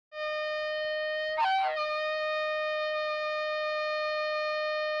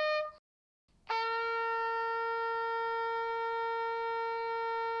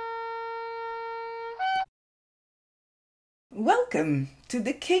Welcome to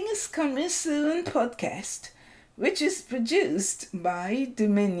the King is Coming Soon podcast, which is produced by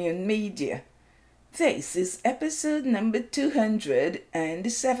Dominion Media. This is episode number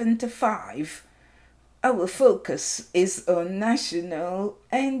 275. Our focus is on national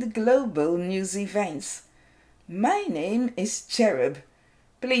and global news events. My name is Cherub.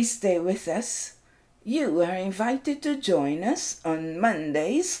 Please stay with us. You are invited to join us on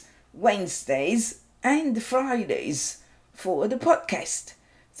Mondays, Wednesdays, and Fridays for the podcast.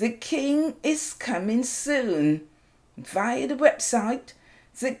 The King is Coming Soon via the website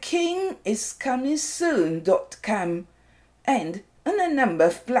thekingiscomingsoon.com and on a number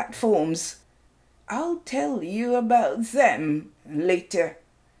of platforms. I'll tell you about them later.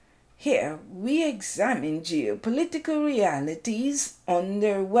 Here we examine geopolitical realities on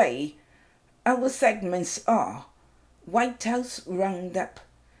their way. Our segments are White House Roundup,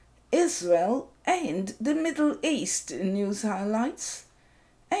 Israel and the Middle East news highlights,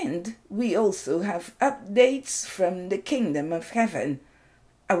 and we also have updates from the Kingdom of Heaven,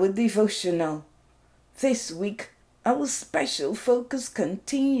 our devotional. This week, our special focus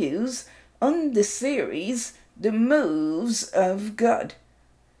continues on the series The Moves of God.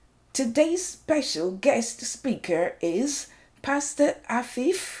 Today's special guest speaker is Pastor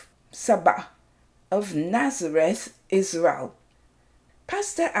Afif Saba of Nazareth, Israel.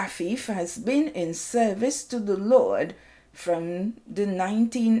 Pastor Afif has been in service to the Lord from the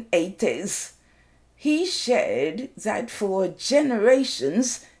 1980s. He shared that for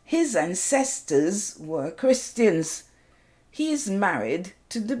generations his ancestors were Christians. He is married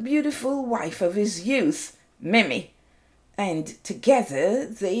to the beautiful wife of his youth, Mimi, and together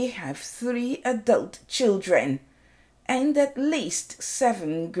they have 3 adult children and at least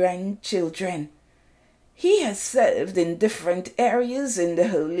 7 grandchildren. He has served in different areas in the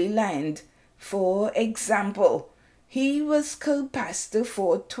Holy Land. For example, he was co-pastor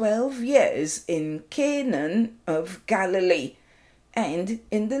for 12 years in Canaan of Galilee, and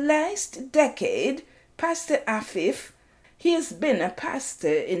in the last decade, Pastor Afif, he has been a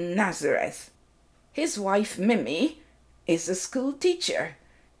pastor in Nazareth. His wife Mimi is a school teacher.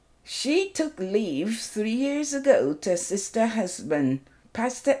 She took leave 3 years ago to assist her husband,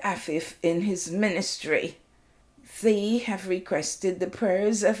 Pastor Afif, in his ministry. They have requested the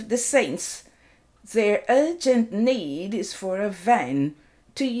prayers of the saints. Their urgent need is for a van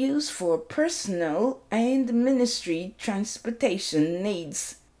to use for personal and ministry transportation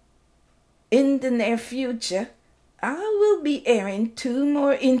needs. In the near future, I will be airing 2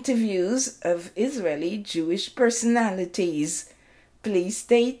 more interviews of Israeli Jewish personalities. Please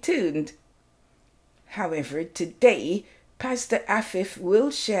stay tuned. However, today, Pastor Afif will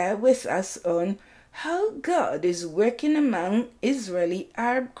share with us on how God is working among Israeli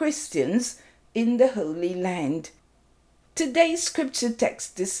Arab Christians in the Holy Land. Today's scripture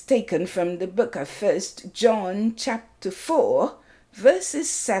text is taken from the book of 1 John chapter 4,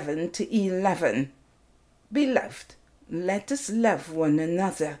 verses 7 to 11. Beloved, let us love one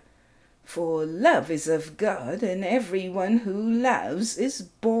another, for love is of God, and everyone who loves is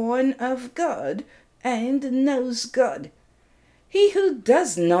born of God and knows God. He who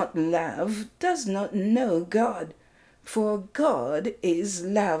does not love does not know God, for God is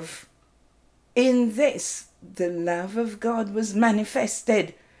love. In this, the love of God was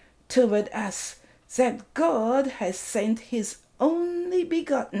manifested toward us, that God has sent his only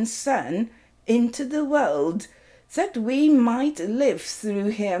begotten Son into the world, that we might live through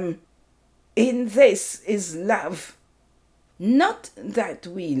him. In this is love, not that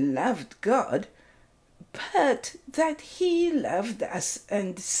we loved God, but that he loved us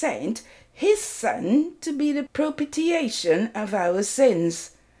and sent his Son to be the propitiation of our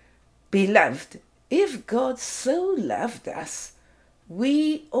sins. Beloved, if God so loved us,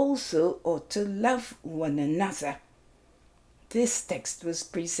 we also ought to love one another. This text was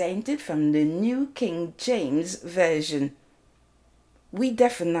presented from the New King James Version. We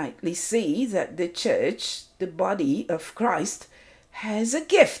definitely see that the church, the body of Christ, has a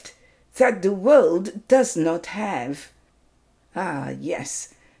gift that the world does not have.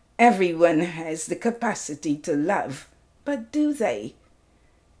 Yes, everyone has the capacity to love, but do they?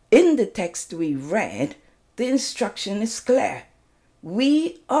 In the text we read, the instruction is clear.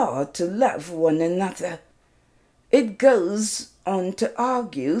 We are to love one another. It goes on to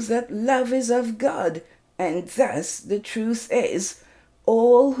argue that love is of God, and thus the truth is,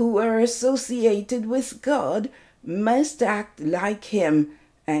 all who are associated with God must act like him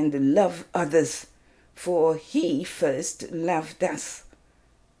and love others, for he first loved us.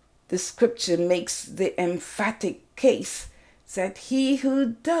 The scripture makes the emphatic case that he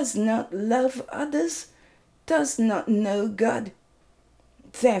who does not love others does not know God.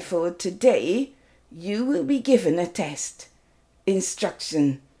 Therefore, today, you will be given a test.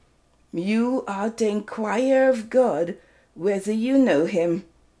 Instruction. You are to inquire of God whether you know Him.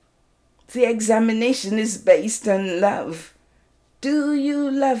 The examination is based on love. Do you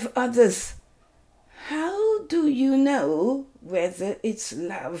love others? How do you know whether it's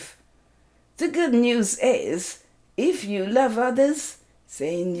love? The good news is, if you love others,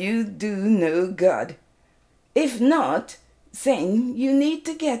 then you do know God. If not, then you need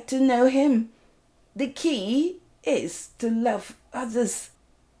to get to know Him. The key is to love others.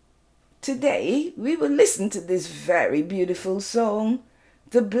 Today, we will listen to this very beautiful song,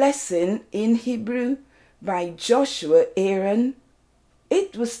 The Blessing in Hebrew, by Joshua Aaron.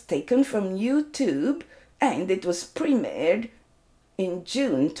 It was taken from YouTube and it was premiered in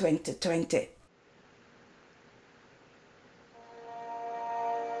June 2020.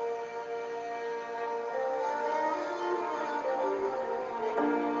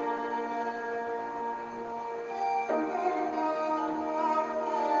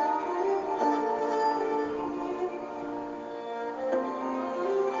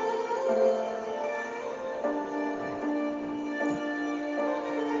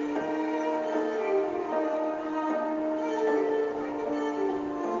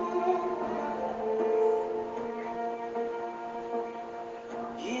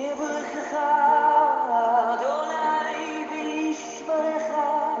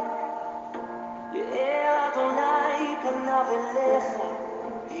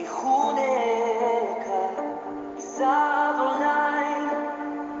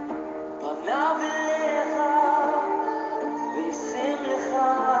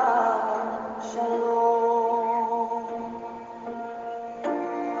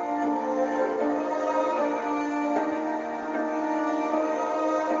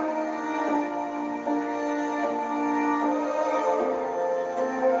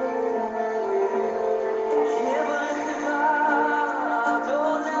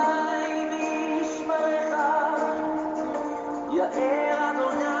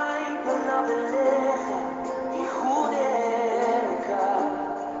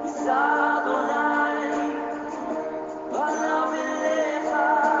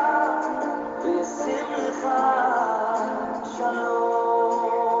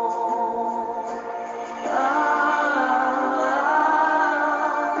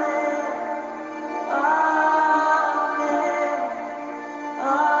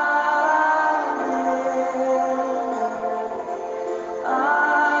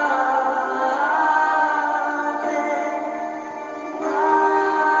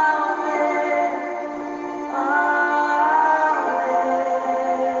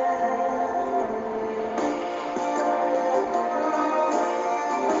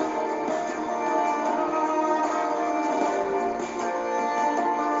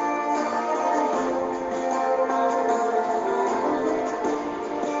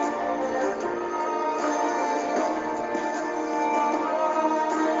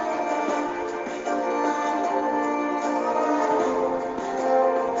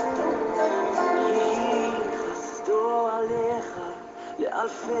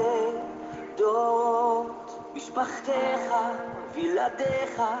 אלפי דורות, משפחתך,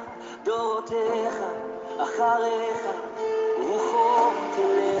 וילדיך, דורותיך, אחריך, רוחו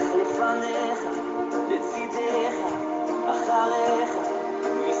תלך לפניך, לצידך, אחריך,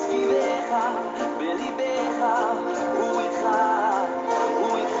 מסביבך, בליבך, הוא איתך,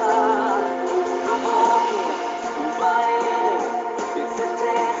 הוא איתך, בבוקר ובערב,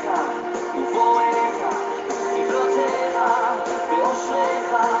 בצאתך ובואך, סבלותיך,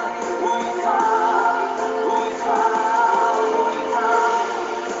 באושריך, הוא איתך, הוא איתך, הוא איתך,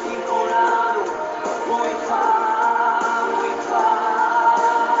 עם כולנו, הוא איתך, הוא איתך.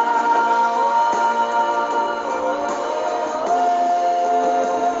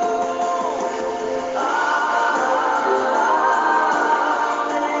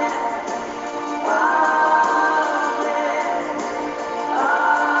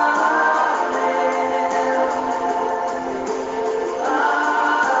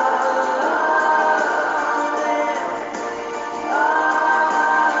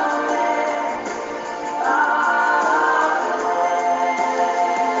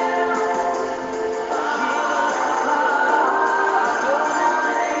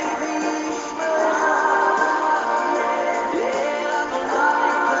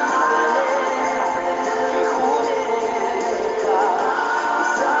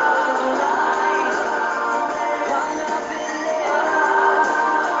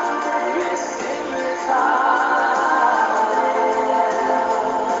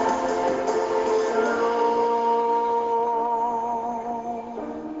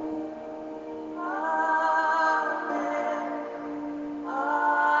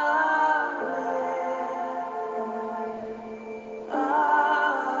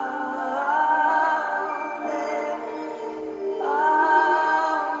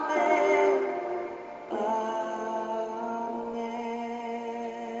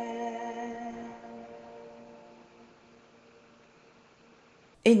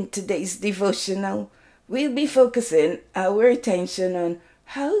 In today's devotional, we'll be focusing our attention on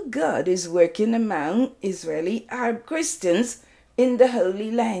how God is working among Israeli Arab Christians in the Holy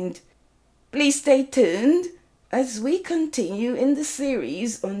Land. Please stay tuned as we continue in the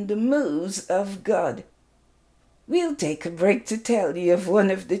series on the moves of God. We'll take a break to tell you of one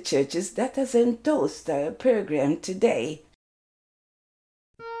of the churches that has endorsed our program today.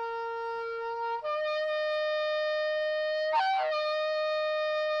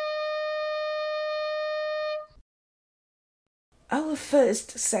 Our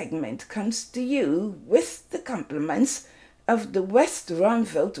first segment comes to you with the compliments of the West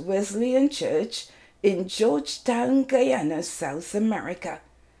Ronville Wesleyan Church in Georgetown, Guyana, South America.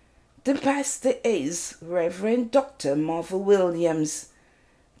 The pastor is Reverend Dr. Marvel Williams.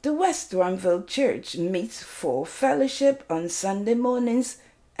 The West Ronville Church meets for fellowship on Sunday mornings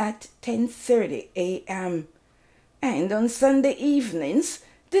at 10:30 a.m. And on Sunday evenings,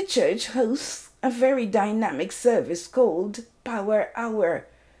 the church hosts a very dynamic service called Power Hour.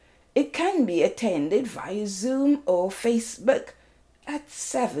 It can be attended via Zoom or Facebook at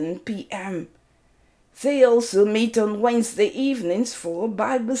 7 p.m. They also meet on Wednesday evenings for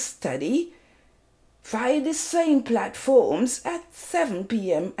Bible study via the same platforms at 7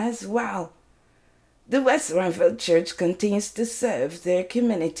 p.m. as well. The West Ronville Church continues to serve their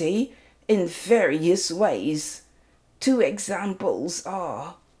community in various ways. Two examples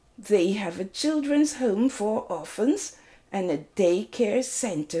are they have a children's home for orphans and a daycare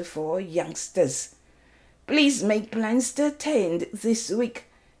center for youngsters. Please make plans to attend this week,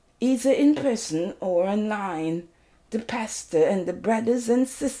 either in person or online. The pastor and the brothers and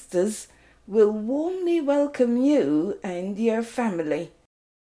sisters will warmly welcome you and your family.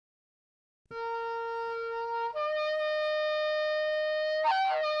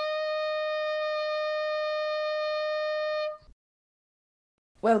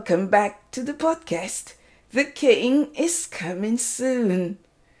 Welcome back to the podcast. The King is coming soon.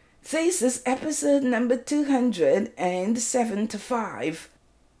 This is episode number 275.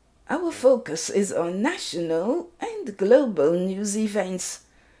 Our focus is on national and global news events.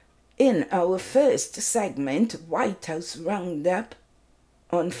 In our first segment, White House Roundup,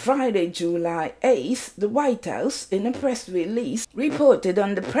 on Friday, July 8th, the White House, in a press release, reported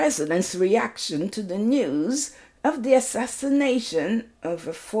on the president's reaction to the news of the assassination of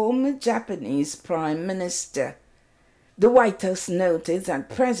a former Japanese prime minister. The White House noted that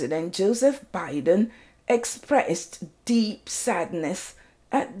President Joseph Biden expressed deep sadness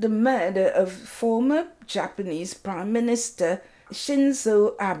at the murder of former Japanese Prime Minister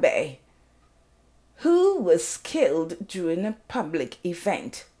Shinzo Abe, who was killed during a public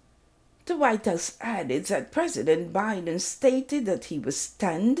event. The White House added that President Biden stated that he was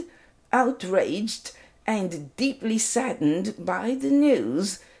stunned, outraged, and deeply saddened by the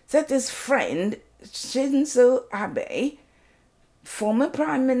news that his friend Shinzo Abe, former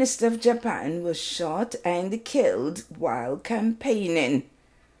Prime Minister of Japan, was shot and killed while campaigning.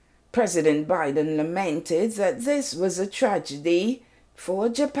 President Biden lamented that this was a tragedy for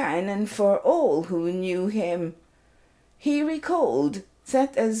Japan and for all who knew him. He recalled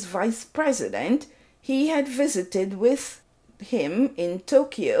that as vice president, he had visited with him in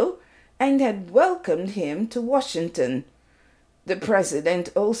Tokyo and had welcomed him to Washington. The president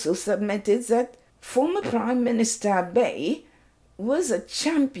also submitted that former Prime Minister Abe was a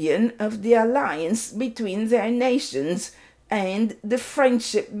champion of the alliance between their nations and the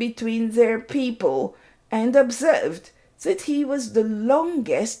friendship between their people, and observed that he was the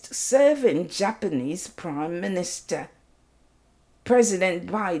longest serving Japanese Prime Minister. President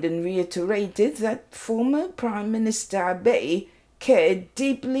Biden reiterated that former Prime Minister Abe cared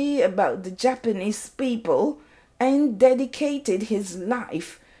deeply about the Japanese people and dedicated his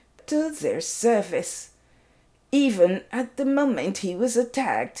life to their service. Even at the moment he was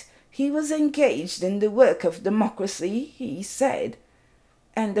attacked, he was engaged in the work of democracy, he said,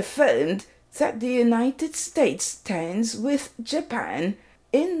 and affirmed that the United States stands with Japan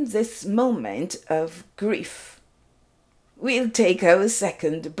in this moment of grief. We'll take our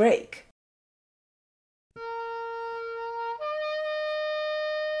second break.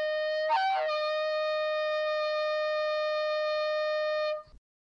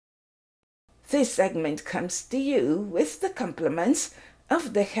 This segment comes to you with the compliments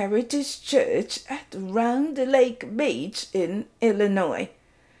of the Heritage Church at Round Lake Beach in Illinois.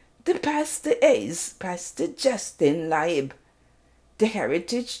 The pastor is Pastor Justin Laib. The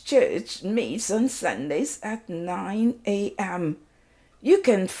Heritage Church meets on Sundays at 9 a.m. You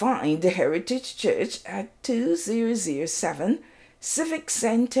can find the Heritage Church at 2007 Civic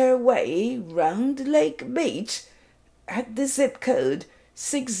Center Way, Round Lake Beach, at the zip code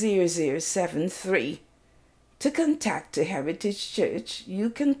 60073. To contact the Heritage Church,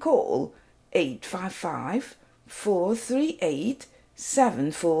 you can call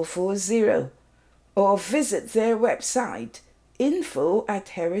 855-438-7440 or visit their website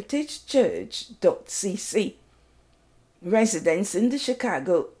info@heritagechurch.cc. Residents in the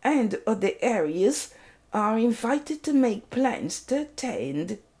Chicago and other areas are invited to make plans to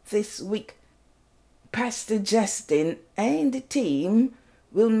attend this week. Pastor Justin and the team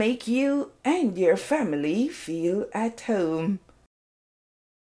will make you and your family feel at home.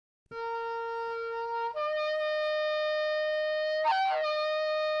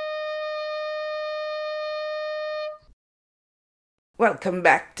 Welcome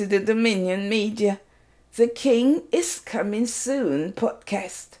back to the Dominion Media. The King is Coming Soon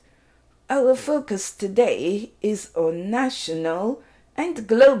podcast. Our focus today is on national and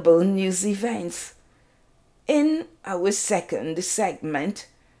global news events. In our second segment,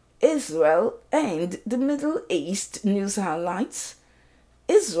 Israel and the Middle East news highlights,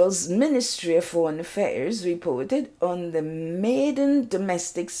 Israel's Ministry of Foreign Affairs reported on the maiden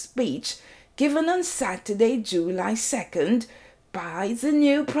domestic speech given on Saturday, July 2nd, by the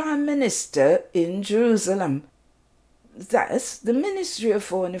new Prime Minister in Jerusalem. Thus, the Ministry of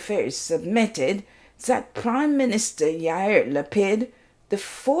Foreign Affairs submitted that Prime Minister Yair Lapid, the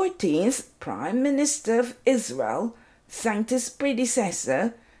 14th Prime Minister of Israel, thanked his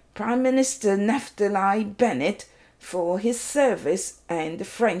predecessor, Prime Minister Naftali Bennett, for his service and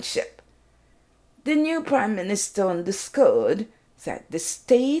friendship. The new Prime Minister underscored that the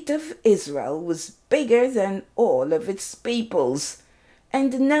state of Israel was bigger than all of its peoples,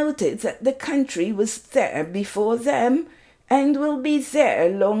 and noted that the country was there before them and will be there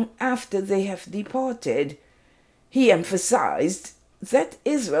long after they have departed. He emphasized that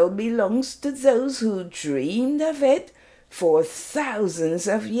Israel belongs to those who dreamed of it for thousands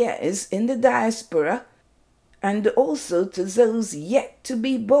of years in the diaspora, and also to those yet to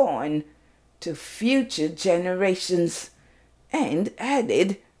be born, to future generations, and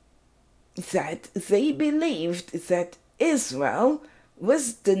added that they believed that Israel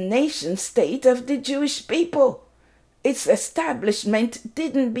was the nation-state of the Jewish people. Its establishment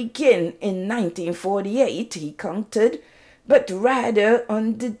didn't begin in 1948, he countered, but rather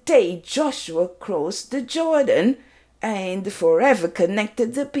on the day Joshua crossed the Jordan and forever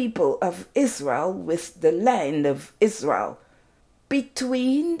connected the people of Israel with the land of Israel,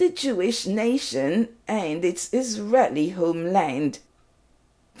 between the Jewish nation and its Israeli homeland.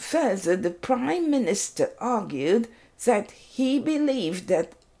 Further, the Prime Minister argued that he believed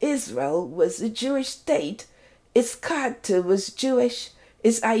that Israel was a Jewish state, its character was Jewish,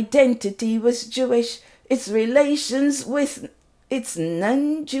 its identity was Jewish, its relations with its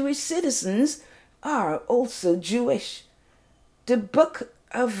non-Jewish citizens are also Jewish. The book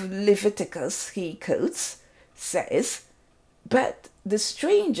of Leviticus, he quotes, says, "But the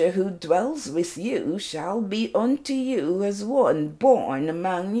stranger who dwells with you shall be unto you as one born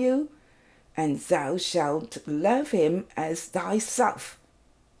among you, and thou shalt love him as thyself."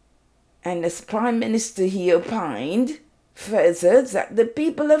 And as Prime Minister he opined further that the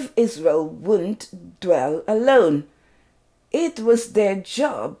people of Israel wouldn't dwell alone. It was their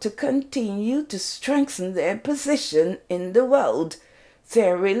job to continue to strengthen their position in the world,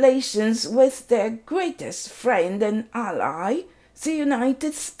 their relations with their greatest friend and ally, the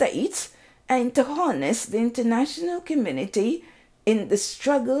United States, and to harness the international community in the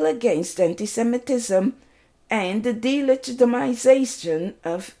struggle against anti-Semitism and the delegitimization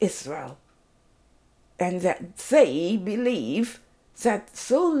of Israel. And that they believe that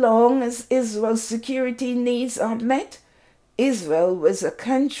so long as Israel's security needs are met, Israel was a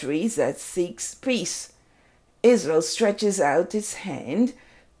country that seeks peace. Israel stretches out its hand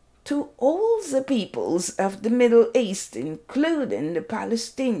to all the peoples of the Middle East, including the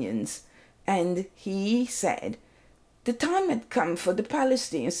Palestinians, and he said, the time had come for the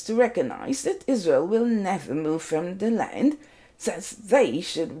Palestinians to recognize that Israel will never move from the land, that they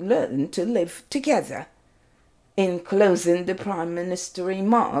should learn to live together. In closing, the Prime Minister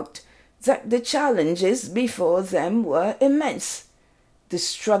remarked that the challenges before them were immense. The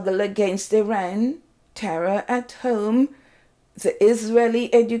struggle against Iran, terror at home, the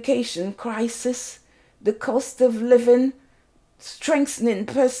Israeli education crisis, the cost of living, strengthening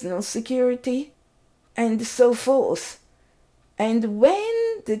personal security, and so forth. And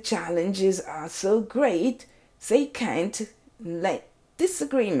when the challenges are so great, they can't let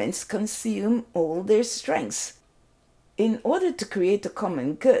disagreements consume all their strengths. In order to create a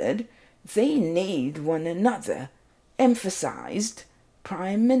common good, they need one another, emphasized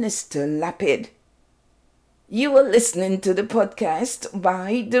Prime Minister Lapid. You are listening to the podcast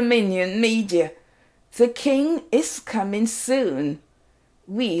by Dominion Media. The King is coming soon.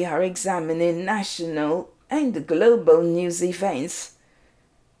 We are examining national and global news events.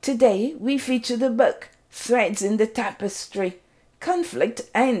 Today we feature the book Threads in the Tapestry, Conflict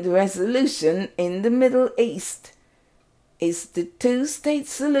and Resolution in the Middle East. Is the two-state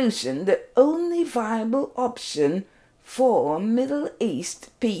solution the only viable option for Middle East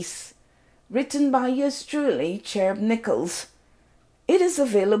peace? Written by yours truly, Cherub Nichols. It is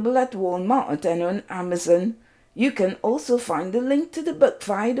available at Walmart and on Amazon. You can also find the link to the book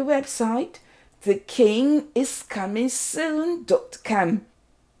via the website thekingiscomingsoon.com.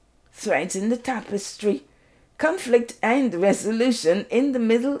 Threads in the Tapestry, Conflict and Resolution in the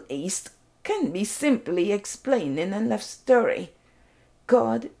Middle East can be simply explained in a love story.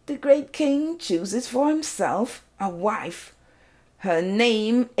 God, the great King, chooses for himself a wife. Her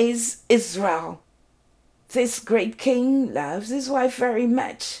name is Israel. This great King loves his wife very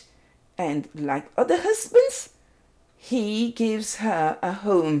much, and like other husbands, he gives her a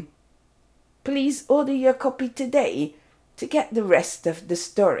home. Please order your copy today to get the rest of the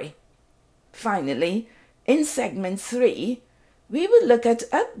story. Finally, in segment 3, we will look at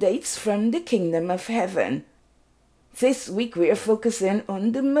updates from the Kingdom of Heaven. This week we are focusing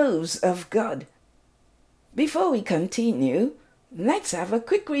on the moves of God. Before we continue, let's have a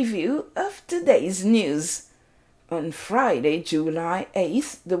quick review of today's news. On Friday, July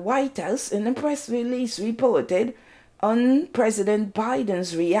 8th, the White House in a press release reported on President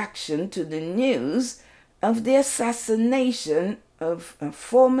Biden's reaction to the news of the assassination of a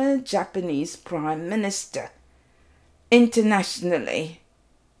former Japanese Prime Minister. Internationally,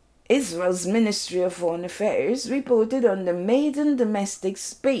 Israel's Ministry of Foreign Affairs reported on the maiden domestic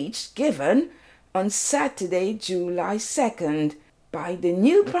speech given on Saturday, July 2nd, by the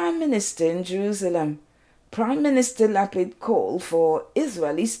new Prime Minister in Jerusalem. Prime Minister Lapid called for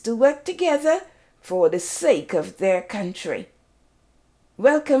Israelis to work together for the sake of their country.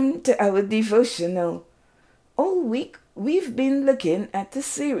 Welcome to our devotional. All week we've been looking at the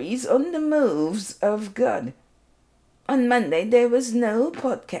series on the moves of God. On Monday there was no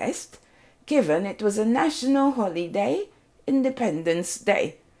podcast, given it was a national holiday, Independence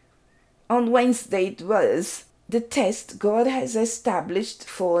Day. On Wednesday it was the test God has established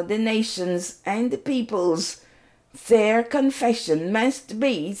for the nations and the peoples. Their confession must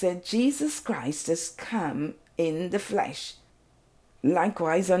be that Jesus Christ has come in the flesh.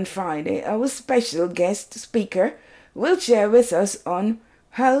 Likewise on Friday, our special guest speaker will share with us on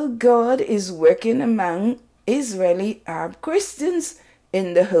how God is working among Israeli Arab Christians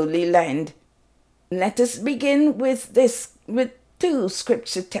in the Holy Land. Let us begin with two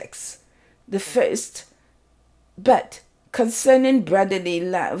scripture texts. The first, but concerning brotherly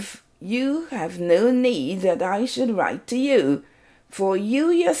love, you have no need that I should write to you, for you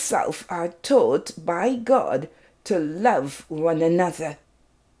yourself are taught by God to love one another.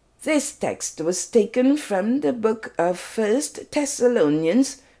 This text was taken from the book of 1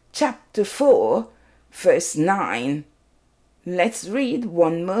 Thessalonians chapter 4, verse 9. Let's read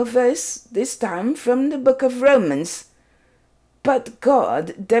one more verse, this time from the book of Romans. But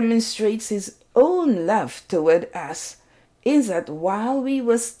God demonstrates his own love toward us, in that while we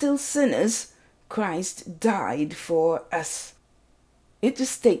were still sinners, Christ died for us. It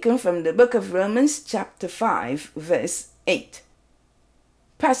is taken from the book of Romans chapter 5, verse 8.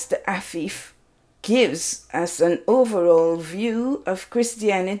 Pastor Afif gives us an overall view of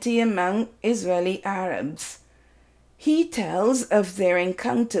Christianity among Israeli Arabs. He tells of their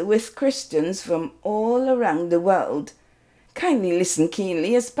encounter with Christians from all around the world. Kindly listen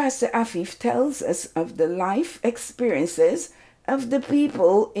keenly as Pastor Afif tells us of the life experiences of the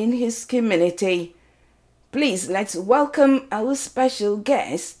people in his community. Please, let's welcome our special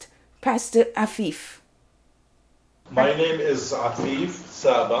guest, Pastor Afif. My name is Afif,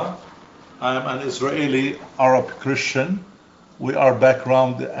 Saba. I am an Israeli Arab Christian. We are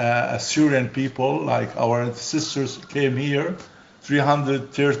background Assyrian people, like our sisters came here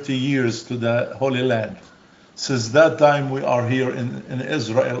 330 years to the Holy Land. Since that time we are here in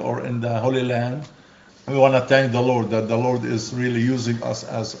Israel or in the Holy Land. We want to thank the Lord that the Lord is really using us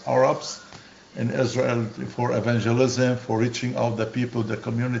as Arabs in Israel for evangelism, for reaching out the people, the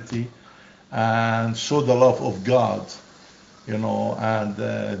community, and show the love of God, and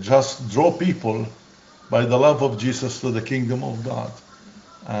just draw people by the love of Jesus to the kingdom of God.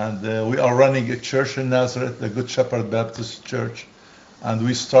 And we are running a church in Nazareth, the Good Shepherd Baptist Church, and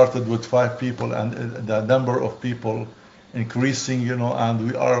we started with 5 people, and the number of people increasing, and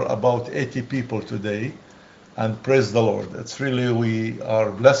we are about 80 people today, and praise the Lord. It's really, we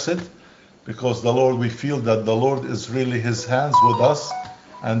are blessed because the Lord, we feel that the Lord is really His hands with us,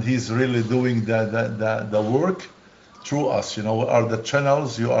 and He's really doing the work through us. We are the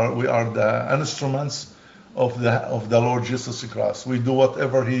channels. We are the instruments of the Lord Jesus Christ. We do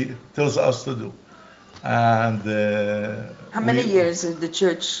whatever He tells us to do. And How many years has the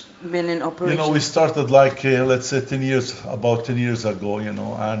church been in operation? we started like let's say about 10 years ago.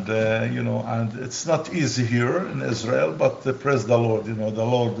 And and it's not easy here in Israel, but praise the Lord. The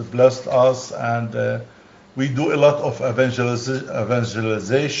Lord blessed us, and we do a lot of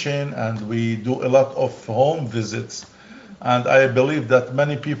evangelization, and we do a lot of home visits. And I believe that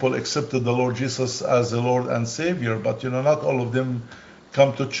many people accepted the Lord Jesus as the Lord and Savior, but not all of them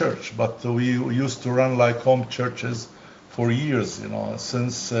come to church. But we used to run like home churches for years,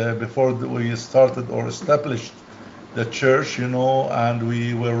 since before we started or established the church, and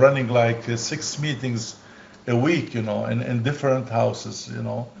we were running like 6 meetings a week, in different houses,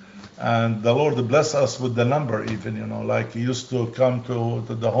 and the Lord blessed us with the number even, like He used to come to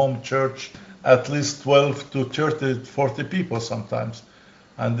the home church at least 12 to 30, 40 people sometimes.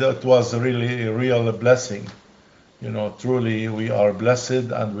 And that was really a real blessing. Truly we are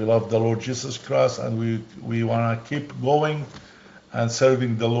blessed, and we love the Lord Jesus Christ, and we want to keep going and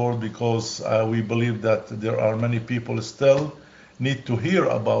serving the Lord, because we believe that there are many people still need to hear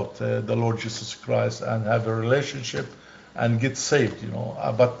about the Lord Jesus Christ and have a relationship and get saved.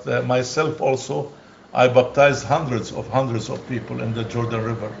 But myself also, I baptized hundreds of people in the Jordan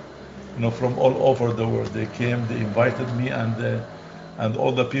River, from all over the world. They came, they invited me, and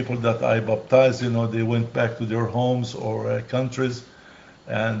all the people that I baptized, they went back to their homes or countries,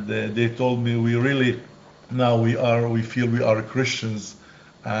 and they told me, we feel we are Christians,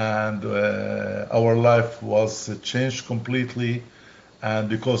 and our life was changed completely, and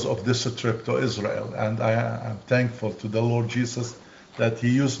because of this trip to Israel. And I am thankful to the Lord Jesus that He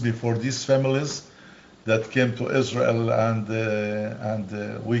used me for these families that came to Israel, and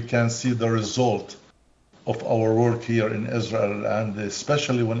we can see the result of our work here in Israel, and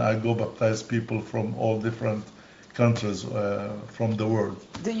especially when I go baptize people from all different countries from the world.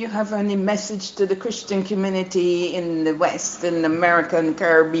 Do you have any message to the Christian community in the West, in America and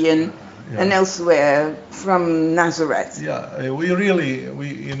Caribbean, and elsewhere from Nazareth? Yeah,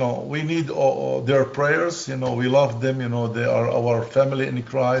 we need their prayers. We love them. They are our family in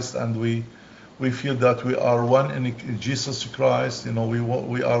Christ, and we feel that we are one in Jesus Christ.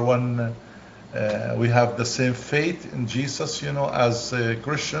 We are one. We have the same faith in Jesus, as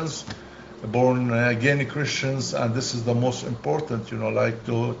Christians, born again Christians, and this is the most important, like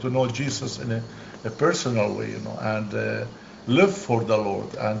to know Jesus in a personal way, and live for the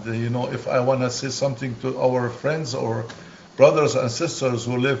Lord. And if I want to say something to our friends or brothers and sisters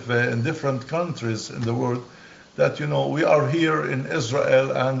who live in different countries in the world, that we are here in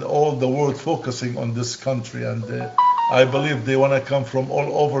Israel, and all the world focusing on this country, and I believe they want to come from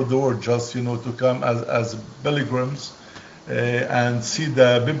all over the world just to come as pilgrims and see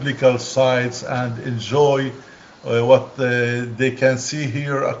the biblical sites and enjoy what they can see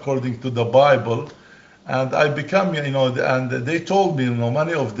here according to the Bible. And I become, and they told me,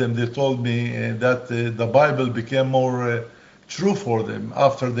 many of them, they told me that the Bible became more true for them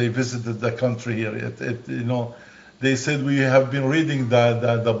after they visited the country here. They said, we have been reading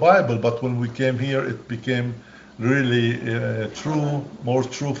the Bible, but when we came here, it became really true, more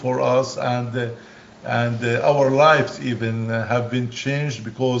true for us, and our lives even have been changed,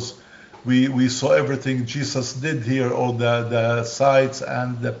 because we saw everything Jesus did here, all the sites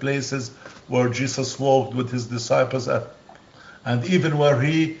and the places where Jesus walked with His disciples, and even where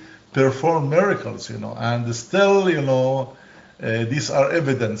He performed miracles, and still, these are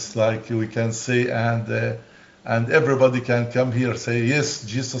evidence, like we can say, and everybody can come here say, yes,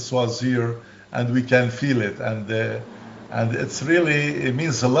 Jesus was here, and we can feel it, and it's really, it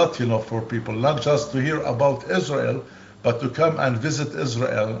means a lot, for people, not just to hear about Israel, but to come and visit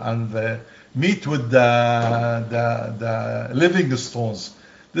Israel and meet with the living stones.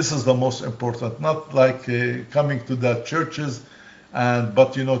 This is the most important, not like coming to the churches,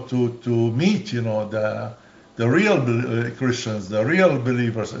 but to meet the real Christians, the real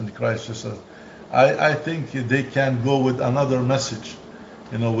believers in Christ Jesus. I think they can go with another message,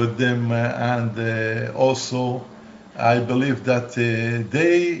 with them, and also I believe that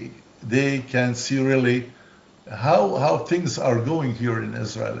they can see really how things are going here in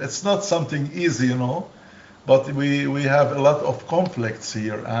Israel. It's not something easy, but we have a lot of conflicts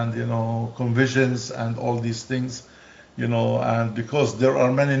here, and conversions and all these things, and because there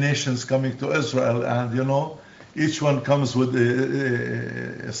are many nations coming to Israel, and each one comes with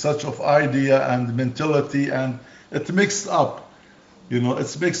such of idea and mentality, and it mixed up.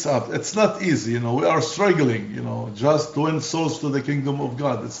 It's mixed up. It's not easy. We are struggling, just to win souls to the kingdom of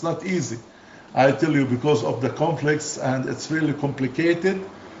God. It's not easy. I tell you, because of the conflicts, and it's really complicated.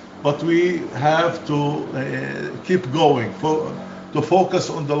 But we have to keep going, to focus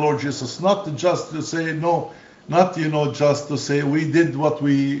on the Lord Jesus, not just to say no, not just to say we did what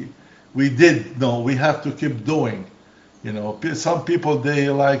we did. No, we have to keep doing. Some people they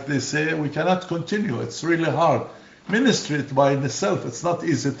say we cannot continue. It's really hard. Ministry it by itself, it's not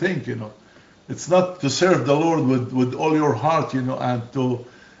easy thing. It's not to serve the Lord with all your heart,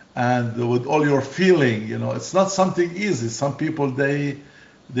 and with all your feeling. It's not something easy. Some people they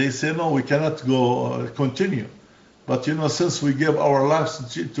say no, we cannot go continue. But since we gave our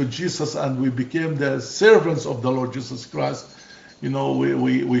lives to Jesus and we became the servants of the Lord Jesus Christ,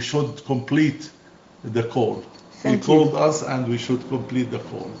 we should complete the call. He called us, and we should complete the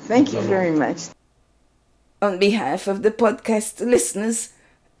call. Thank you very much. On behalf of the podcast listeners,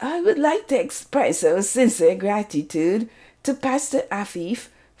 I would like to express our sincere gratitude to Pastor Afif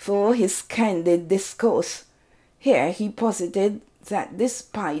for his candid discourse. Here he posited that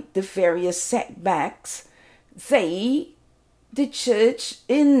despite the various setbacks, the church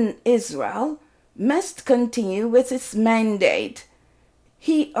in Israel, must continue with its mandate.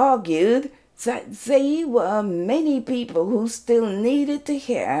 He argued that there were many people who still needed to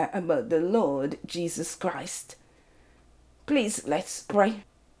hear about the Lord Jesus Christ. Please, let's pray.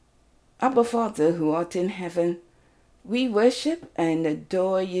 Abba Father, who art in heaven, we worship and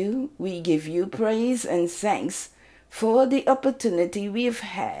adore you. We give you praise and thanks for the opportunity we have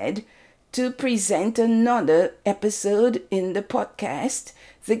had to present another episode in the podcast,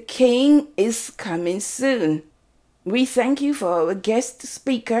 The King is Coming Soon. We thank you for our guest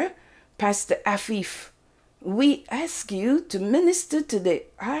speaker, Pastor Afif. We ask you to minister to the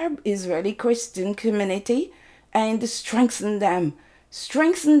Arab Israeli Christian community and strengthen them.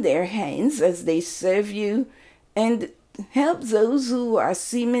 Strengthen their hands as they serve you, and help those who are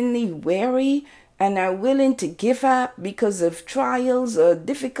seemingly weary and are willing to give up because of trials or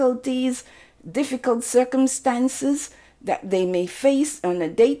difficulties, difficult circumstances that they may face on a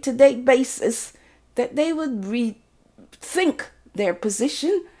day-to-day basis, that they would rethink their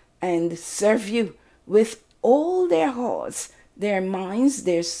position and serve you with all their hearts, their minds,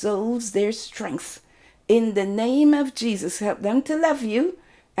 their souls, their strength. In the name of Jesus, help them to love you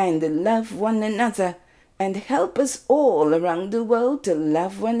and love one another, and help us all around the world to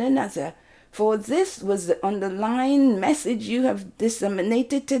love one another. For this was the underlying message you have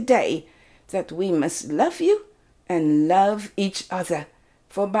disseminated today, that we must love you and love each other.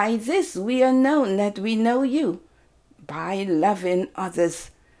 For by this we are known that we know you, by loving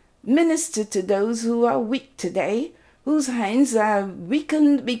others. Minister to those who are weak today, whose hands are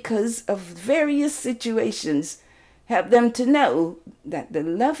weakened because of various situations. Help them to know that the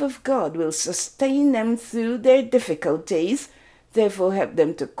love of God will sustain them through their difficulties. Therefore, help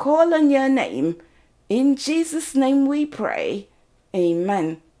them to call on your name. In Jesus' name we pray.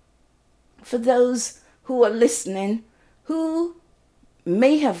 Amen. For those who are listening, who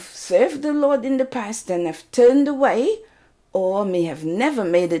may have served the Lord in the past and have turned away, or may have never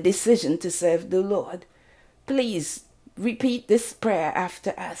made a decision to serve the Lord, please repeat this prayer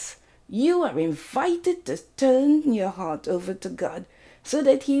after us. You are invited to turn your heart over to God, so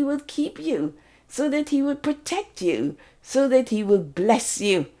that He will keep you, so that He will protect you, so that He will bless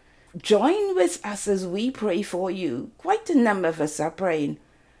you. Join with us as we pray for you. Quite a number of us are praying.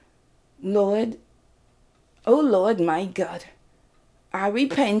 Lord, O Lord my God, I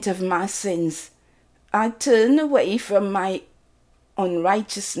repent of my sins. I turn away from my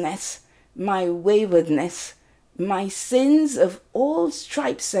unrighteousness, my waywardness, my sins of all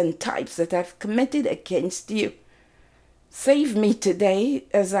stripes and types that I've committed against you. Save me today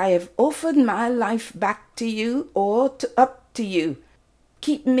as I have offered my life back to you, or up to you.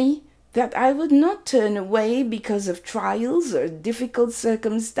 Keep me that I would not turn away because of trials or difficult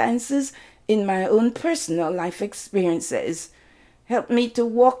circumstances in my own personal life experiences. Help me to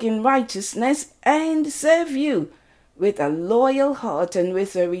walk in righteousness and serve you with a loyal heart and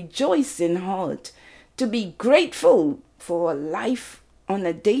with a rejoicing heart, to be grateful for life on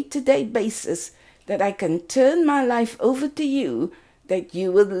a day-to-day basis, that I can turn my life over to you, that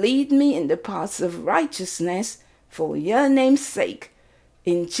you will lead me in the paths of righteousness for your name's sake.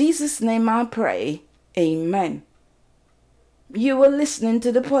 In Jesus' name I pray. Amen. You are listening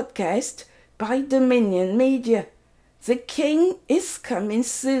to the podcast by Dominion Media. The King is coming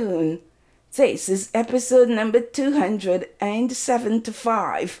soon. This is episode number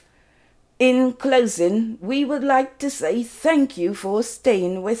 275. In closing, we would like to say thank you for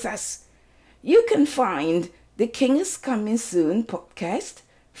staying with us. You can find the King is Coming Soon podcast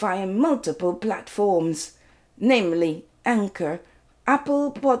via multiple platforms, namely Anchor,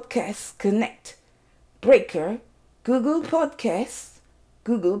 Apple Podcasts Connect, Breaker, Google Podcasts,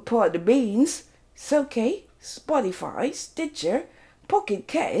 Google Podbeans, Soke, Spotify, Stitcher, Pocket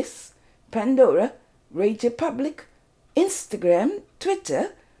Casts, Pandora, Radio Public, Instagram,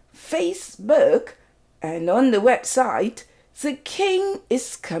 Twitter, Facebook, and on the website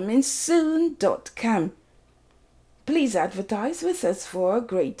thekingiscomingsoon.com. Please advertise with us for a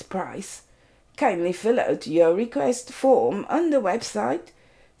great price. Kindly fill out your request form on the website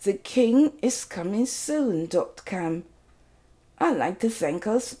thekingiscomingsoon.com. I'd like to thank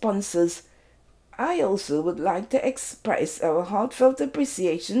our sponsors. I also would like to express our heartfelt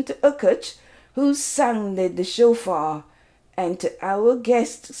appreciation to Ukuch, who sounded the shofar, and to our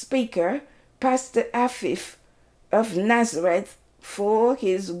guest speaker, Pastor Afif of Nazareth, for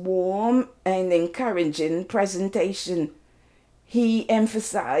his warm and encouraging presentation. He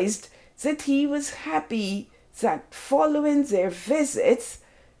emphasized that he was happy that following their visits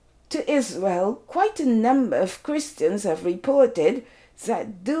to Israel, quite a number of Christians have reported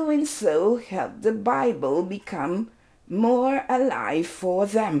that doing so helped the Bible become more alive for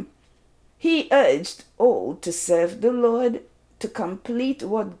them. He urged all to serve the Lord, to complete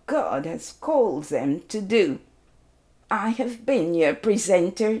what God has called them to do. I have been your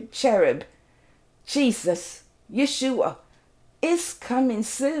presenter, Cherub. Jesus, Yeshua, is coming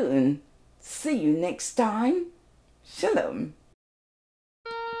soon. See you next time. Shalom.